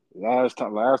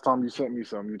last time you sent me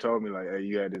something, you told me like, hey,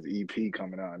 you had this EP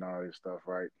coming out and all this stuff,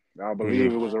 right? I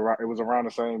believe Hmm. it was around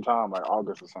the same time, like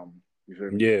August or something. You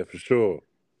feel me? Yeah, for sure.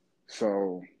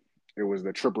 So it was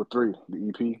the triple three, the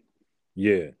EP.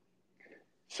 Yeah.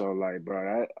 So like,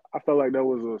 bro, I felt like that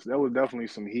was definitely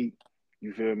some heat.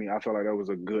 You feel me? I felt like that was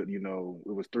a good, it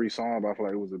was three songs, but I feel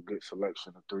like it was a good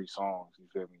selection of three songs. You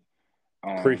feel me?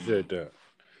 Um, Appreciate that.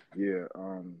 yeah.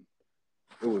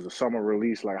 It was a summer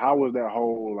release. Like, how was that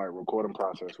whole like recording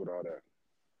process with all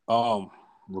that? Um,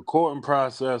 Recording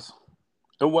process.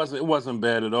 It wasn't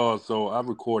bad at all. So I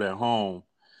record at home,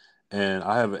 and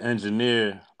I have an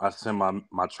engineer. I send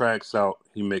my tracks out.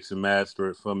 He mix and master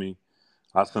it for me.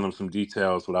 I send him some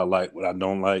details, what I like, what I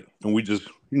don't like, and we just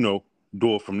do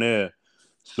it from there.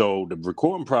 So the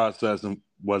recording process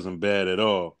wasn't bad at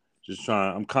all. Just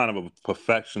trying. I'm kind of a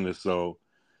perfectionist, so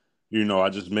I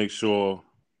just make sure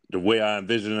the way I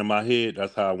envision it in my head,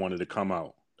 that's how I wanted to come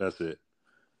out. That's it.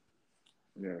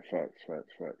 Yeah, facts,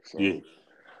 facts, facts. Yeah. So,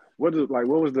 what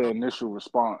was the initial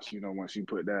response? Once you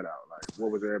put that out, like,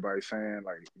 what was everybody saying?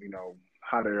 Like,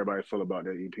 how did everybody feel about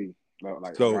that EP?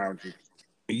 Like So around you?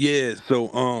 yeah.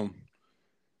 So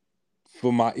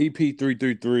for my EP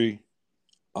 333,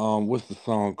 what's the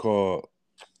song called?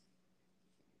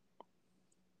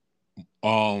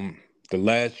 Um, the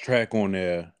last track on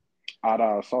there, Odd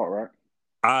Eye Assault, right?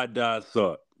 I Die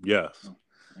Suck. Yes.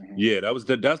 Mm-hmm. Yeah,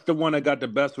 that's the one that got the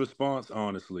best response,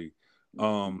 honestly.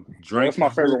 Yeah, that's Drinks my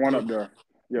and favorite one Hookah. up there.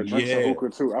 Yeah, Drinks and Yeah, Hookah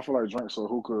too. I feel like Drinks and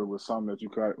Hookah was something that you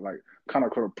could like kind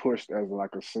of could have pushed as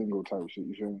like a single type shit.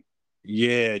 You feel me?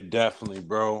 yeah, definitely,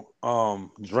 bro.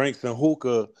 Drinks and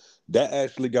Hookah, that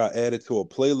actually got added to a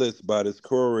playlist by this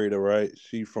curator, right?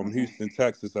 She from Hmm. Houston,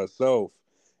 Texas herself.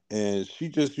 And she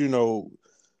just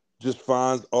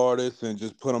finds artists and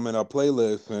just put them in our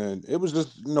playlist. And it was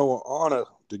just, an honor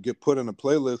to get put in a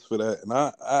playlist for that. And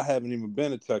I haven't even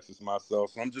been to Texas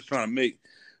myself. So I'm just trying to make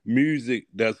music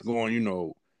that's going,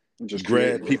 Just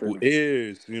grab creating. You feel people me?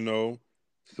 ears. Mhm.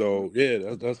 So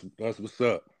yeah, that's what's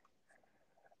up.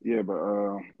 Yeah, but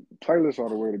playlists are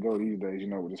the way to go these days.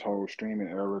 With this whole streaming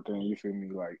era thing. You feel me?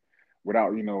 Like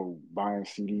without buying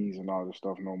CDs and all this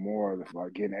stuff no more.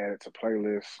 Like getting added to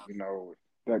playlists.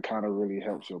 That kind of really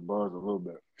helps your buzz a little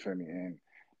bit. You feel me? And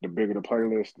the bigger the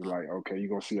playlist, like okay, you're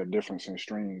gonna see a difference in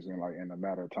streams in a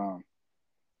matter of time.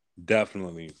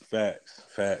 Definitely. Facts,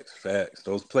 facts, facts.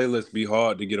 Those playlists be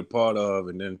hard to get a part of,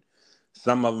 and then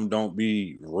some of them don't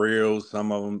be real.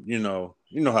 Some of them, you know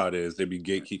how it is. They be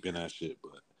gatekeeping that shit.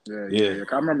 But Yeah, yeah, yeah. yeah.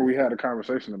 'Cause I remember we had a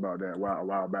conversation about that a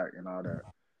while back and all that.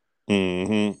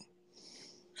 Hmm.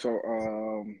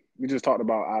 So we just talked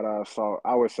about Ada Salt.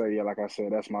 I would say, yeah, like I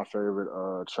said, that's my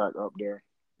favorite track up there.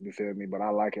 You feel me? But I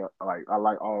like it. Like I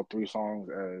like all three songs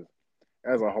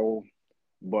as a whole.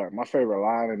 But my favorite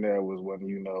line in there was when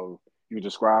you were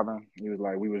describing. He was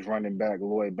like, we was running back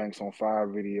Lloyd Banks on Fire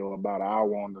video about an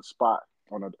hour on the spot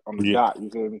on the Yeah, dot. You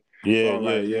feel me? So yeah, I'm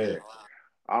yeah, like, yeah. yeah.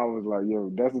 I was like,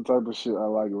 yo, that's the type of shit I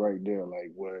like right there.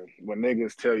 Like when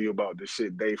niggas tell you about the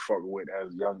shit they fuck with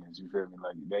as youngins, you feel me?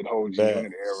 Like that whole G Unit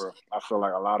Facts. era, I feel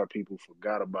like a lot of people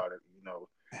forgot about it.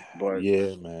 But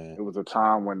Yeah, man. it was a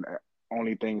time when the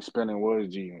only thing spinning was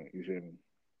G Unit, you feel me?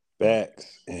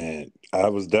 Facts. And I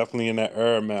was definitely in that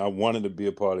era, man. I wanted to be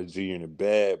a part of G Unit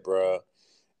bad, bruh.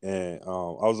 And I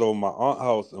was over my aunt's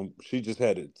house, and she just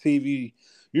had a TV.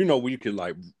 Where you could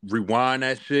like rewind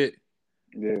that shit.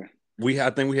 Yeah. I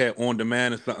think we had on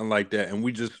demand or something like that, and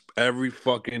we just every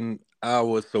fucking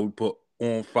hour, so we put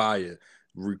on fire,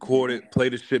 record Hmm. it, play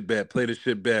the shit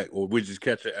back, or we just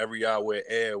catch it every hour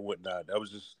air and whatnot. That was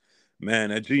just, man,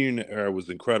 that G Unit era was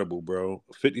incredible, bro.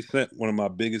 50 Cent, one of my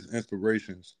biggest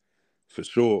inspirations, for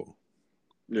sure.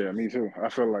 Yeah, me too. I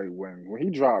feel like when he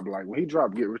dropped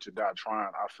Get Rich or Die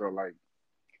Trying, I feel like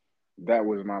that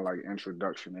was my like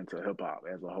introduction into hip hop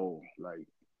as a whole. Like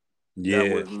that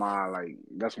Yeah, was my like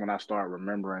that's when I started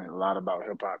remembering a lot about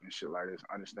hip hop and shit like this,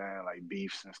 understand like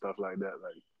beefs and stuff like that.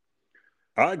 Like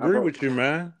I I agree felt with you,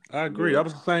 man. I agree. yeah, That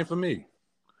was the same for me.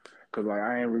 cause like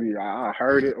I ain't really I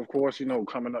heard it, of course,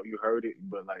 coming up you heard it,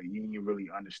 but like you didn't really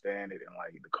understand it and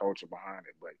like the culture behind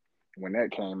it. But when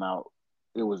that came out,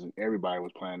 it was everybody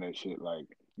was playing that shit. Like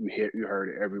you heard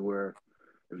it everywhere.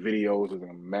 The videos was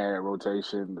in mad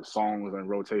rotation. The song was in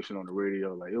rotation on the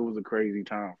radio. Like it was a crazy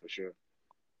time for sure.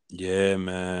 Yeah,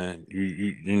 man.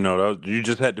 You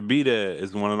just had to be there.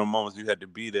 It's one of the moments you had to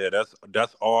be there.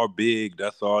 That's all big.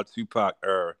 That's all Tupac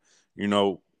era. You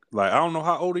know, like I don't know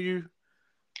how old are you?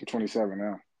 27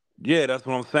 now. Yeah, that's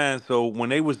what I'm saying. So when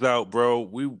they was out, bro,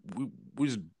 we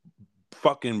was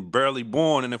fucking barely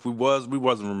born, and if we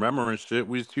wasn't remembering shit.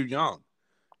 We was too young.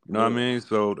 You know what I Yeah, mean?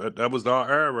 So that was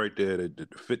our era right there. The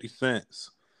 50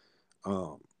 cents.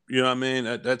 You know what I mean?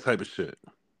 That type of shit.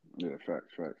 yeah,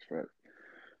 facts, facts, facts.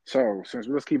 So since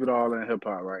let's keep it all in hip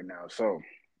hop right now. So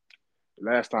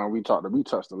last time we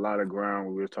touched a lot of ground.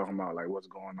 We were talking about like what's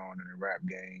going on in the rap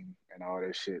game and all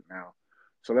this shit now.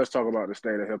 So let's talk about the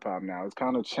state of hip hop now. It's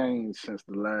kind of changed since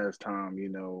the last time.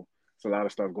 It's a lot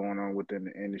of stuff going on within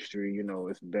the industry.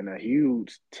 It's been a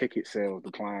huge ticket sales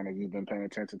decline. If you've been paying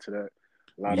attention to that,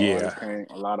 Yeah.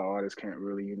 a lot of artists can't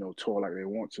really tour like they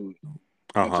want to.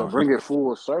 Uh And to huh. bring it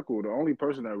full circle, the only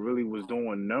person that really was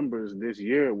doing numbers this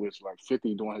year was like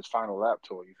 50 doing his final lap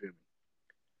tour. You feel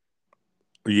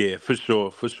Yeah, for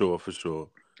sure, for sure, for sure.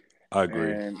 I me?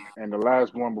 agree. And the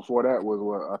last one before that was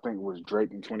what I think was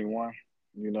Drake in 21.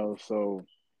 So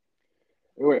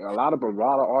wait, a lot of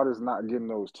artists not getting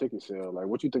those ticket sales. Like,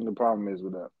 what you think the problem is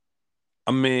with that?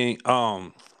 I mean,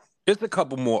 it's a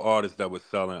couple more artists that was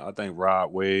selling. I think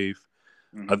Rod Wave.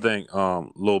 I Hmm. think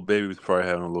Lil Baby was probably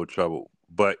having a little trouble.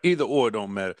 But either or it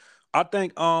don't matter. I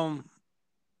think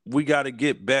we got to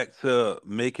get back to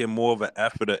making more of an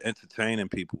effort of entertaining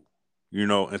people.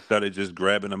 Instead of just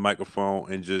grabbing a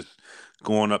microphone and just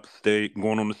going on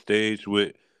the stage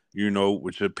with,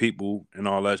 with your people and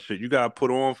all that shit. You gotta put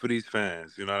on for these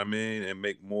fans. You know what I mean, and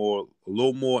make a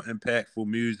little more impactful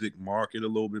music, market a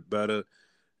little bit better.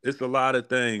 It's a lot of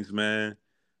things, man.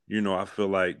 I feel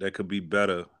like that could be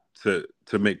better to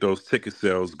make those ticket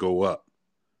sales go up.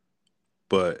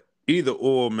 But either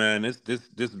or, man, this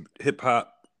hip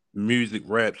hop music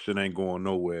rap shit ain't going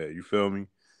nowhere. You feel me?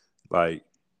 Like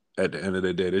at the end of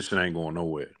the day, this shit ain't going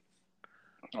nowhere.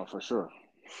 Oh, for sure,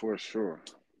 for sure.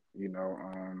 You know,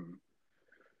 um,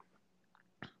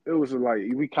 it was like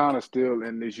we kind of still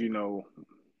in this,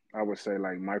 I would say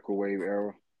like microwave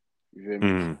era. You feel me?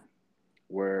 Mm,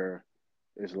 Where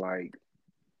it's like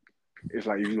it's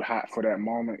like you hot for that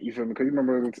moment. You feel me? Because you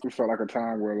remember it felt like a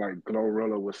time where like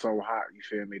Glorilla was so hot. You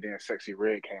feel me? Then Sexy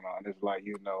Red came out, and it's like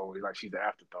like she's the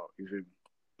afterthought. You feel me?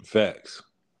 facts.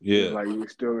 It's Yeah. like we're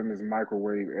still in this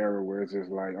microwave era where it's just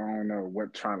like I don't know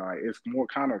what trying to like. It's more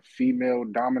kind of female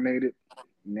dominated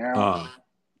now. Uh,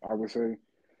 I would say.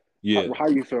 yeah. How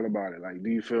you feel about it? Like, do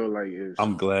you feel like it's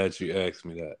I'm glad you asked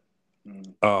me that.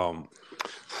 mm,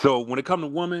 So when it come to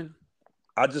women,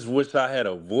 I just wish I had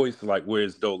a voice like where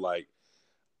as though like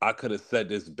I could have said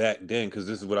this back then because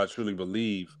this is what I truly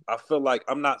believe. I feel like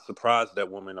I'm not surprised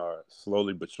that women are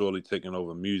slowly but surely taking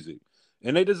over music,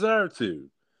 and they deserve to.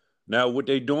 Now, what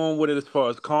they doing with it as far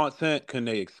as content, can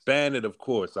they expand it? Of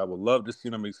course, I would love to see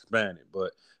them expand it.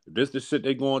 But if this the shit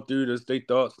they going through, this they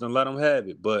thoughts, then let them have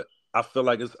it. But I feel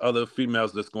like it's other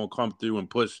females that's gonna come through and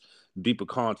push deeper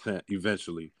content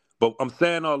eventually. But I'm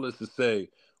saying all this to say,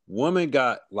 women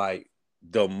got like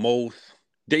the most.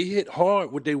 They hit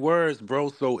hard with their words, bro.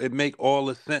 So it make all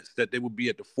the sense that they would be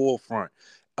at the forefront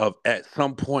of at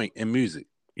some point in music.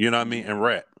 You know what I mean? mm, And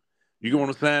rap. You get what yeah,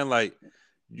 I'm saying? Like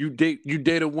you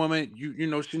date a woman,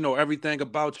 she know everything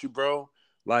about you, bro.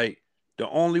 Like the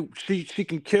only she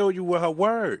can kill you with her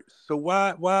words. So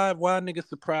why niggas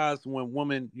surprised when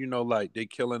women, like they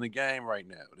killing the game right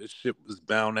now? This shit was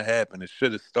bound to happen. It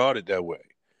should have started that way.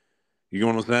 You know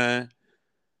what I'm saying?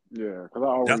 yeah. Because I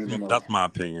That's always been a that's my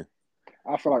opinion.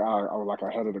 I feel like I was like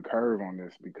ahead of the curve on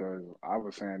this because I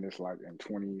was saying this like in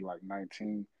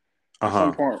 2019.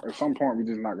 Uh-huh. At some point, we're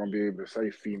just not gonna be able to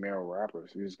say female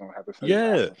rappers. We're just gonna have to say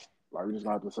Yeah. rappers. Like we're just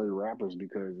gonna have to say rappers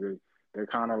because they're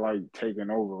kind of like taking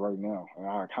over right now. And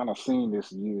I kind of seen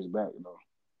this years back though.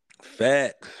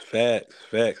 Facts, facts,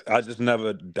 facts. I just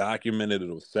never documented it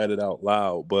or said it out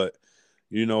loud, but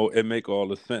it make all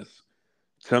the sense.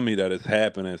 Tell me that it's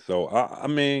happening. So I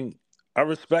mean, I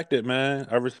respect it, man.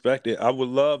 I respect it. I would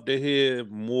love to hear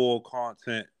more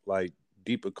content, like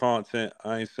deeper content.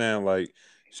 I ain't saying like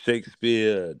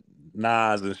Shakespeare,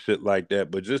 Nas, and shit like that,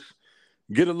 but just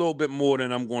get a little bit more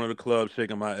than I'm going to the club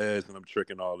shaking my ass and I'm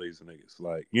tricking all these niggas.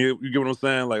 Like you get what I'm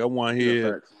saying? Like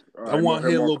Yeah, facts. I want to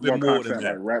hear a little bit More more than content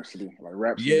like that. Rhapsody. Like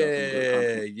Rhapsody got some good Yeah,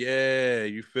 content. yeah,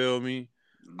 you feel me?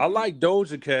 I Hmm. like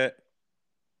Doja Cat.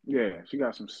 Yeah, she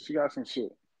got some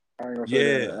shit. I ain't gonna say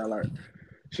Yeah, that. I like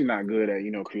she's not good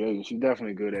at creating. She's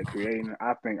definitely good at creating.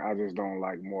 I think I just don't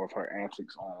like more of her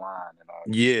antics online and all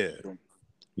this shit. yeah,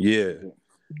 yeah. Yeah.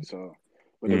 So,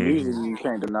 but the music Hmm. you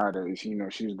can't deny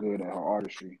that she's good at her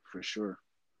artistry for sure.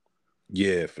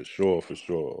 Yeah, for sure, for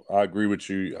sure. I agree with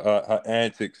you. Her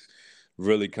antics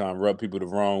really kind of rub people the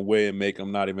wrong way and make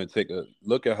them not even take a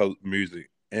look at her music.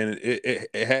 And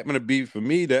it happened to be for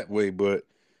me that way, but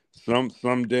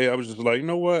someday I was just like, you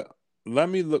know what? Let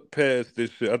me look past this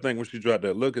shit. I think when she dropped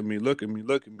that, look at me, look at me,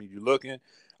 look at me, you looking.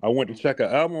 I went to Mhm. check her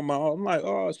album out. I'm like,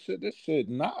 oh shit, this shit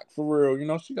knock for real. You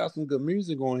know, she got some good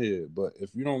music on here. But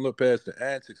if you don't look past the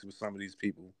antics with some of these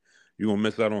people, you're gonna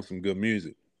miss out on some good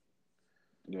music.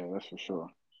 Yeah, that's for sure.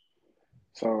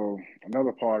 So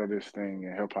another part of this thing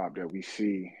in hip hop that we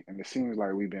see, and it seems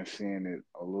like we've been seeing it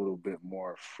a little bit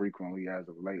more frequently as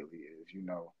of lately, is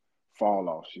fall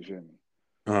offs. You feel me?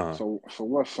 Uh So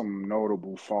what's some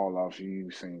notable fall offs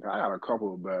you've seen? I got a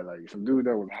couple of bad, like some dude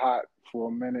that was hot for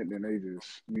a minute, then they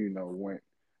just went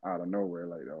out of nowhere,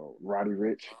 like Roddy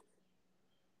Rich.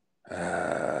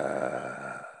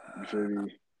 uh, You feel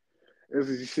me?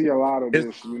 You see a lot of is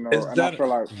this, is and I that feel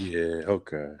like yeah,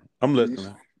 okay. I'm yeah,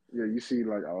 listening. you see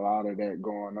like a lot of that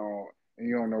going on, and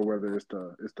you don't know whether it's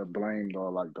the blame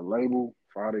or like the label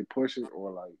for how they push it,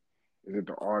 or like is it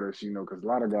the artist? Because a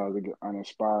lot of guys they get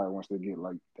uninspired once they get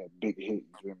like that big hit.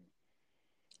 You feel me?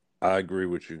 I agree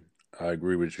with you. I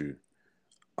agree with you.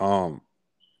 Um,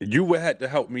 you would have to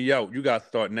help me out. You got to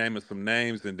start naming some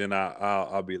names, and then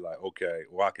I'll be like, okay,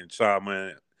 or I can chime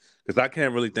in because I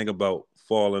can't really think about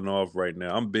falling off right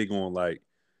now. I'm big on like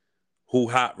who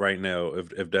hot right now,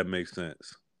 if that makes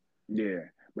sense. Yeah.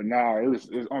 But now it's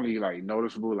only like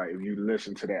noticeable like if you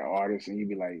listen to that artist and you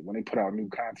be like when they put out new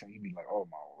content you be like oh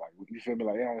my like you feel me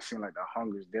like it don't seem like the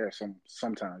hunger's there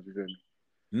sometimes you feel me.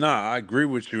 Nah, I agree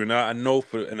with you, and I know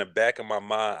for in the back of my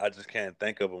mind, I just can't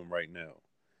think of them right now.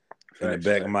 In the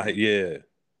back of Facts. my head, yeah,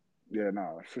 Yeah,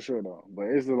 no, for sure though. But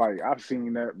it's like I've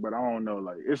seen that, but I don't know.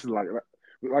 Like it's like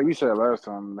we said last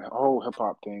time, the whole hip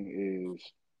hop thing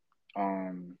is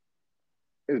um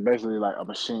it's basically like a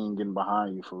machine getting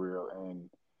behind you for real, and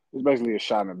it's basically a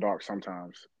shot in the dark.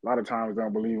 Sometimes, a lot of times, they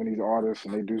don't believe in these artists,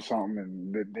 and they do something,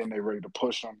 and then they ready to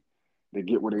push them. They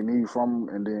get what they need from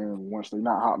them, and then once they're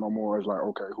not hot no more, it's like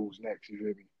okay, who's next? You feel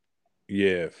me?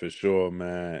 yeah, for sure,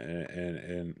 man,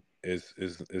 and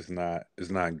it's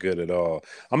not good at all.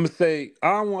 I'm gonna say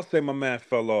I don't want to say my man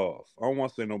fell off. I don't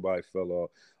want to say nobody fell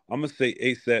off. I'm gonna say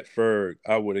ASAP Ferg.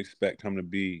 I would expect him to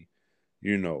be,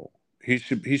 you know, he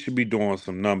should be doing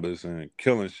some numbers and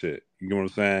killing shit. You know what I'm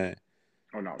saying?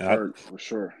 Oh no, And Ferg for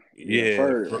sure. Yeah, yeah,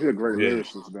 Ferg, he's a great yeah.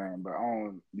 lyricist, man. But I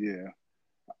don't. Yeah,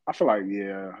 I feel like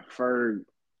Ferg.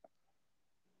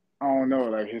 I don't know,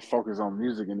 like his focus on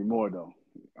music anymore though.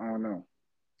 I don't know.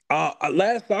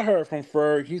 Last I heard from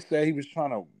Ferg, he said he was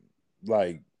trying to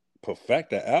like perfect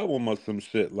the album or some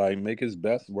shit, like make his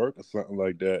best work or something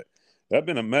like that. That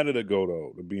been a minute ago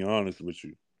though, to be honest with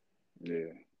you.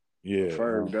 Yeah, but Yeah,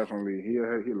 Ferg definitely he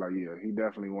like he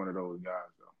definitely one of those guys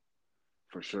though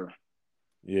for sure.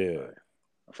 yeah. Like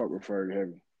I fuck with Ferg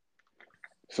heavy.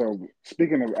 So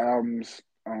speaking of albums,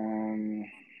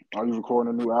 are you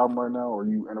recording a new album right now, or are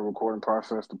you in a recording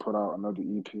process to put out another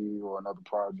EP or another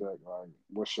project? Like,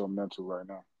 what's your mental right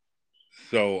now?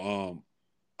 So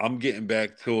I'm getting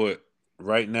back to it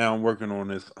right now. I'm working on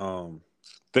this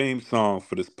theme song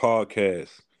for this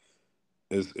podcast.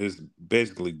 Is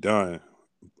basically done.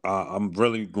 I'm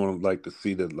really going to like to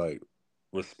see the like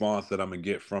response that I'm gonna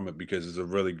get from it because it's a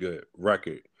really good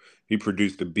record. He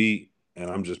produced the beat, and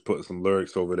I'm just putting some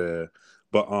lyrics over there.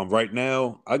 But right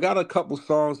now, I got a couple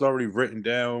songs already written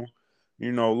down.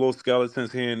 You know, little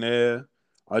skeletons here and there.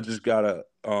 I just gotta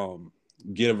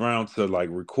get around to like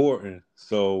recording.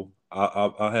 So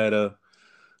I had a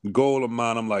goal of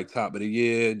mine. I'm like top of the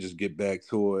year, just get back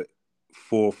to it,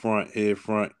 forefront, head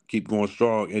front, keep going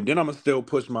strong, and then I'm gonna still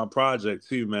push my project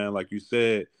too, man. Like you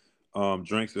said,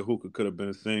 drinks and hookah could have been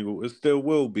a single. It still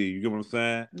will be. You get what I'm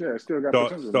saying? Yeah, it still got Start,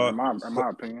 potential, man. In start, my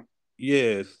opinion.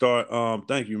 yeah, start.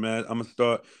 Thank you, man. I'm gonna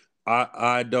start.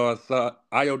 Iodized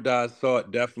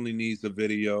salt definitely needs a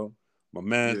video. My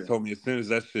man Yeah, told me as soon as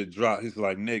that shit dropped, he's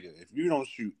like, "Nigga, if you don't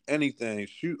shoot anything,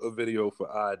 shoot a video for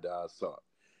iodized salt."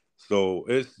 So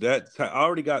it's that. I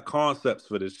already got concepts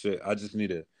for this shit. I just need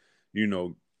to, you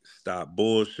know, stop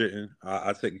bullshitting.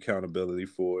 I take accountability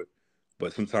for it,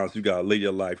 but sometimes you gotta live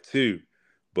your life too.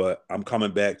 But I'm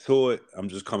coming back to it. I'm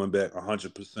just coming back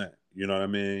 100%. You know what I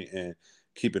mean? And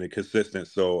keeping it consistent.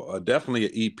 So definitely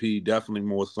an EP, definitely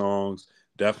more songs,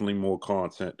 definitely more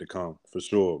content to come for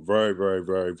sure. Very, very,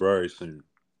 very, very soon.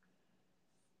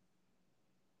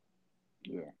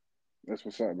 yeah. That's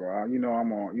what's up, bro. I'm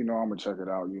on. I'm gonna check it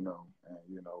out. And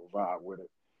vibe with it.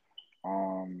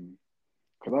 Um,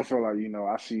 Cause I feel like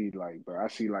I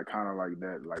see like kind of like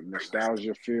that like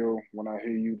nostalgia feel when I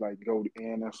hear you like go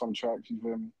in on some tracks. You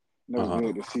feel me? Uh It's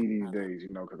good huh. to see these days.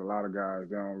 Cause a lot of guys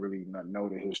they don't really not know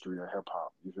the history of hip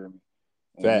hop. You feel me?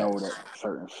 And know that Facts.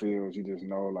 certain fields, you just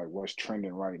know like what's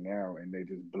trending right now, and they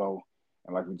just blow.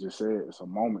 And like we just said, it's a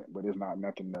moment, but it's not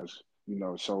nothing that's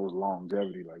shows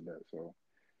longevity like that. So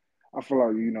I feel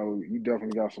like you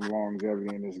definitely got some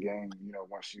longevity in this game.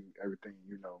 Once everything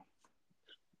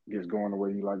gets going the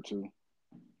way you like to.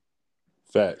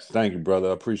 Facts. Thank you, brother.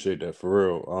 I appreciate that for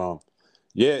real.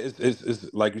 Yeah,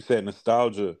 it's like you said,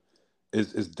 nostalgia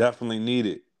is definitely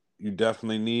needed. You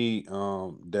definitely need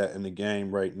that in the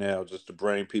game right now, just to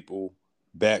bring people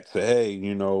back to, hey,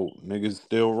 niggas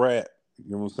still rap.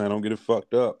 You know what I'm saying? Don't get it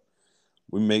fucked up.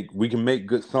 We can make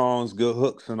good songs, good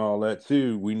hooks, and all that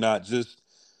too. We not just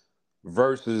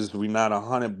verses. We not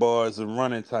 100 bars and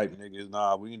running type niggas.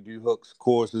 Nah, we can do hooks,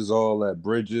 choruses, all that,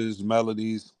 bridges,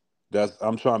 melodies.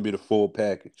 I'm trying to be the full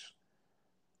package.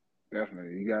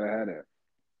 Definitely, you gotta have that.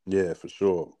 Yeah, for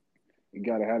sure. You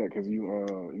gotta have that because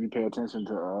you pay attention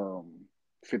to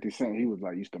 50 Cent. He was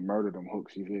like used to murder them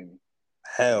hooks. You feel me?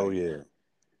 Hell Like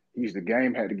yeah. the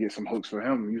game had to get some hooks for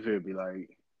him. You feel me?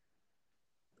 Like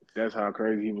that's how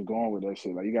crazy he was going with that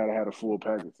shit. Like you gotta have the full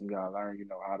package. You gotta learn,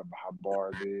 how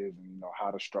bars is, and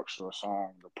how to structure a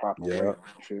song the proper Yeah, way.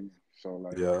 You feel me? So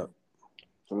like yeah.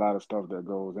 it's a lot of stuff that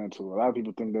goes into it. A lot of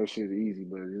people think that shit is easy,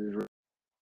 but it is really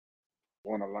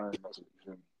want to learn that shit. You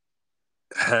feel me?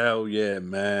 Hell yeah,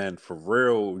 man. For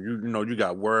real. You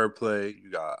got wordplay,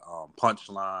 you got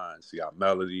punchlines, you got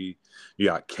melody, you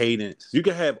got cadence. You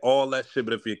can have all that shit,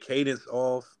 but if your cadence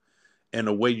off and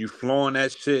the way you flowing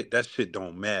that shit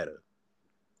don't matter.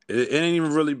 It ain't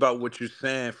even really about what you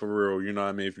saying for real, you know what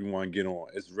I mean, if you want to get on.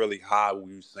 It's really how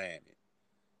you saying it.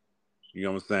 You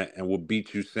know what I'm saying? And what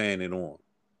beat you saying it on.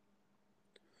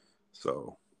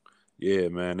 So yeah,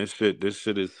 man, this shit is,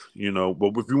 but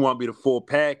if you want to be the full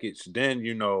package, then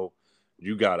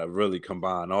you gotta really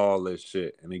combine all this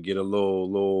shit, and it get a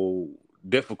little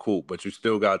difficult, but you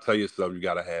still gotta tell yourself you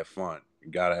gotta have fun.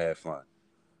 You gotta have fun.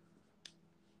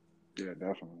 Yeah,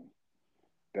 definitely.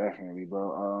 Definitely,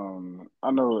 bro.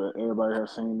 I know everybody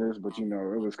has seen this, but it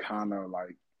was kind of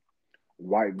like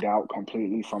wiped out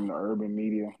completely from the urban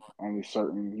media. Only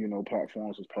certain,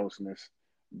 platforms was posting this.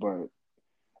 But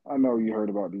I know you heard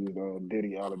about these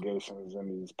Diddy allegations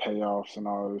and these payoffs and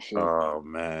all this shit. Oh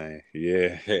man,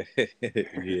 yeah, yeah,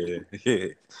 yeah,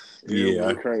 It was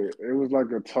yeah. crazy. It was like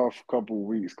a tough couple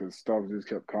weeks because stuff just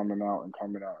kept coming out and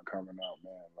coming out and coming out,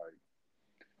 man. Like,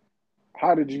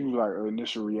 how did you like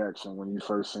initial reaction when you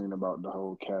first seen about the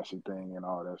whole Cassie thing and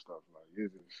all that stuff?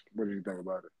 Like, what did you think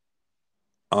about it?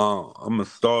 I'm gonna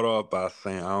start off by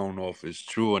saying I don't know if it's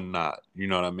true or not. You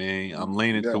know what I mean? I'm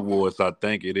leaning Yeah. towards I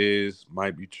think it is,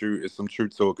 might be true. It's some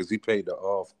truth to it because he paid the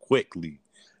off quickly,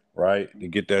 right? To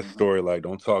get that Hmm. story, like,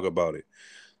 don't talk about it.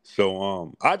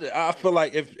 So I feel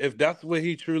like if that's what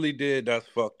he truly did, that's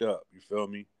fucked up. You feel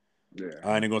me? Yeah.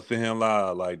 I ain't gonna sit here and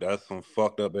lie. Like, that's some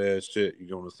fucked up ass shit. You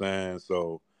know what I'm saying?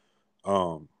 So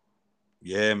um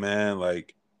yeah, man.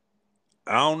 Like,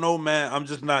 I don't know, man. I'm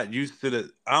just not used to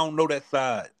the. I don't know that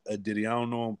side of Diddy. I don't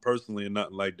know him personally or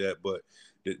nothing like that. But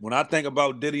when I think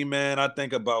about Diddy, man, I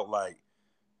think about like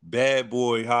Bad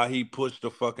Boy, how he pushed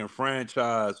the fucking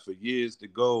franchise for years to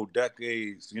go,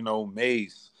 decades,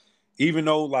 Mace. Even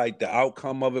though like the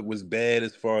outcome of it was bad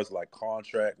as far as like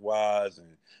contract wise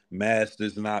and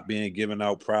masters not being given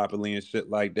out properly and shit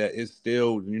like that, it's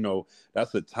still,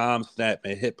 that's a time stamp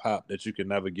in hip hop that you can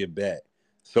never get back.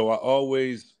 So I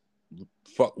always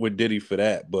fuck with Diddy for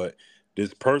that. But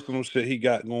this personal shit he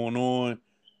got going on,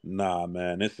 nah,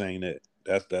 man, this ain't it.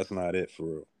 That's not it for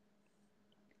real.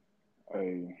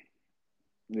 Hey,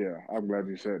 yeah, I'm glad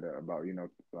you said that about,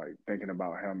 like thinking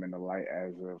about him in the light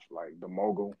as of like the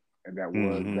mogul and that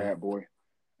was Hmm. Bad Boy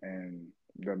and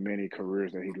the many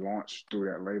careers that he launched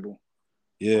through that label.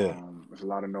 Yeah. There's a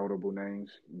lot of notable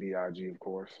names. B.I.G., of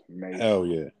course, Mace, Hell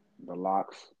yeah. The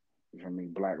Locks, you feel me,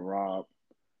 Black Rob.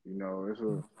 It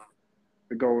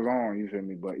goes on, you feel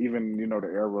me? But even, the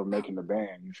era of making the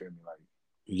band, you feel me? Like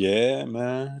Yeah,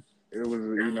 man. it was,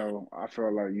 I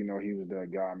felt like, he was that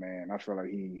guy, man. I feel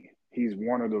like he's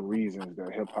one of the reasons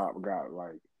that hip hop got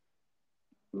like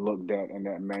looked at in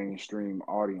that mainstream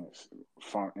audience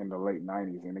in the late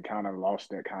 '90s, and it kind of lost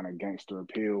that kind of gangster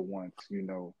appeal once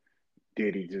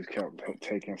Diddy just kept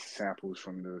taking samples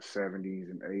from the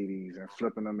 '70s and '80s and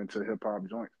flipping them into hip hop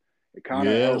joints. It kind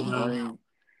of Yeah, helped man. bring,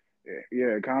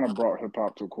 yeah, it kind of brought hip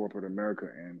hop to corporate America,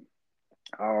 and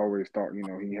I always thought,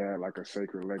 he had like a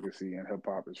sacred legacy in hip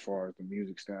hop as far as the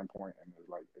music standpoint and as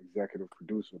like executive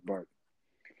producer. But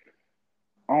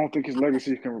I don't think his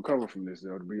legacy can recover from this,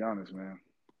 though. To be honest, man.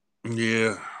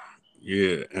 Yeah.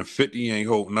 Yeah. And 50 ain't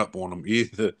holding up on him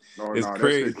either. Oh It's no, that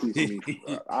shit keeps crazy.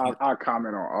 me. I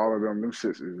comment on all of them. Them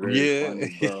shits is very Yeah.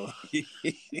 funny, bro.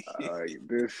 Like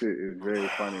this shit is very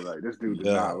funny. Like this dude do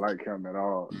not Yo. like him at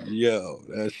all. Yo,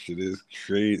 that shit is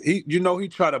crazy. He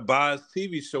tried to buy his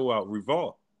TV show out,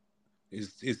 Revolt.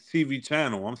 his TV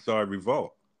channel. I'm sorry,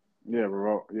 Revolt. Yeah,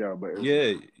 bro. Yeah, but it's.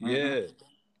 Yeah, Hmm. yeah.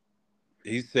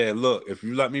 He said, "Look, if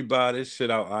you let me buy this shit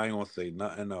out, I ain't gonna say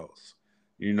nothing else."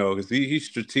 You know, because he's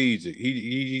strategic.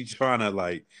 He trying to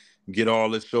like get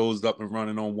all his shows up and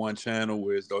running on one channel,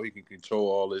 whereas though he can control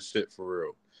all this shit for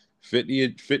real.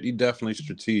 50 definitely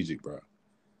strategic, bro.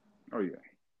 Oh yeah,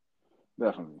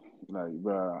 definitely. Like,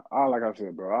 bro, I like I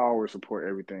said, bro. I always support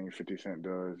everything 50 Cent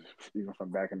does, even from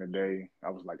back in the day. I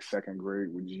was like second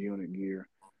grade with G Unit gear.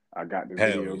 I got the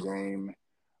Hell video yeah. game.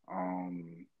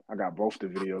 I got both the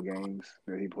video games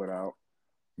that he put out.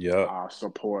 Yep. I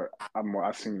support.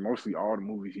 I seen mostly all the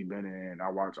movies he been in. I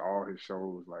watch all his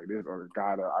shows. Like this, a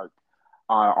guy that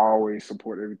I always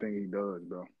support everything he does,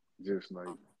 bro. Just like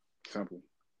simple.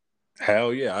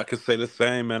 Hell yeah, I could say the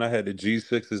same, man. I had the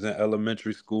G6s in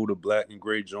elementary school, the black and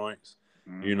gray joints.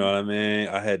 You know Hmm. what I mean?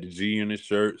 I had the G Unit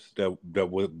shirts that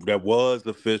was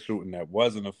official and that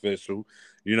wasn't official.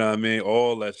 You know what I mean?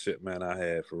 All that shit, man. I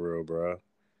had for real, bro.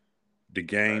 The Right.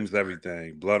 games,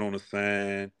 everything, blood on the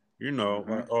sand. You know,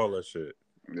 Hmm. like all that shit.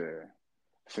 Yeah.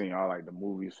 Seeing all like the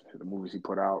movies he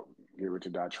put out, Get Rich or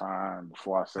Die Trying,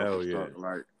 Before I Self Hell yeah, Destruct.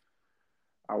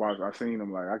 Like I seen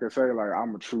him. Like I can say, like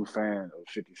I'm a true fan of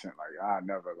 50 Cent. Like I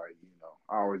never like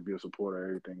I always be a supporter of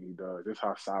everything he does. Just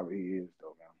how solid he is,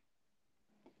 though, man.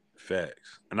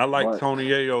 facts. And I like But Tony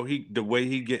Ayo. The way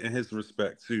he getting his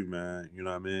respect too, man. You know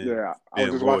what I mean? yeah, I was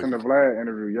Being just watching loyal. the Vlad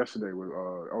interview yesterday with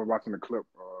I was watching the clip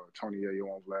Tony Yayo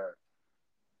on Vlad.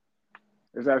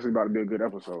 It's actually about to be a good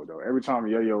episode though. Every time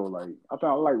Yayo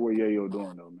I like what Yayo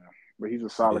doing though, man. But he's a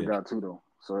solid Yeah, guy too though.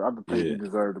 So I think he yeah.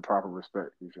 deserved the proper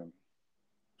respect, you feel me?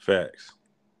 Facts.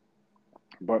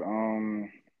 But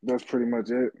that's pretty much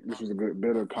it. This was a good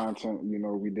bit of content,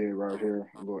 we did right here,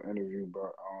 a little interview.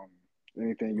 But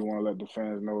anything you want to let the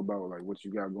fans know about, like what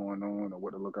you got going on or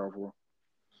what to look out for?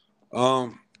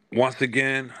 Um, Once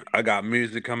again, I got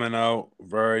music coming out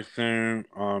very soon.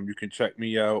 You can check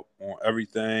me out on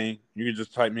everything. You can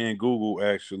just type me in Google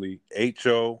actually.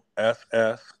 Hossacip.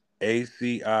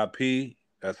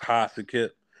 That's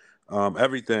Hossacip.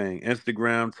 Everything.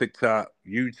 Instagram, TikTok,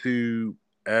 YouTube,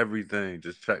 everything.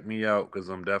 Just check me out because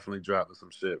I'm definitely dropping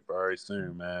some shit very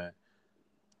soon, man.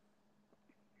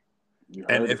 You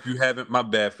And heard it. if you haven't, my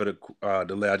bad for the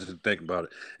delay. I just didn't think about it.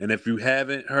 And if you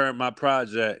haven't heard my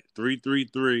project,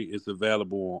 333 is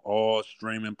available on all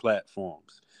streaming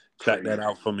platforms. Check that Crazy.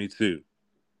 out for me too.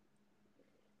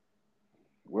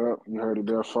 Well, you heard it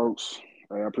there, folks.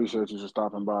 Hey, I appreciate you for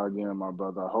stopping by again, my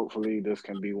brother. Hopefully, this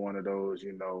can be one of those,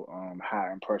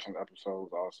 high impression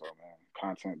episodes. Also, man,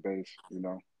 content based.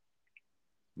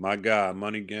 My guy,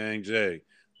 Money Gang J.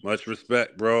 Much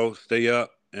respect, bro. Stay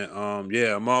up. And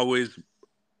yeah, I'm always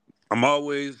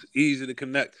easy to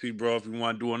connect to, bro. If you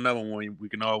want to do another one, we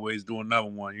can always do another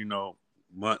one,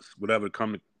 months, whatever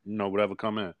come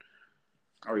in.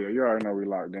 Oh yeah, you already know we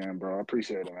locked in, bro. I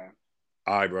appreciate it, man.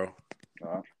 All right, bro.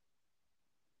 All right.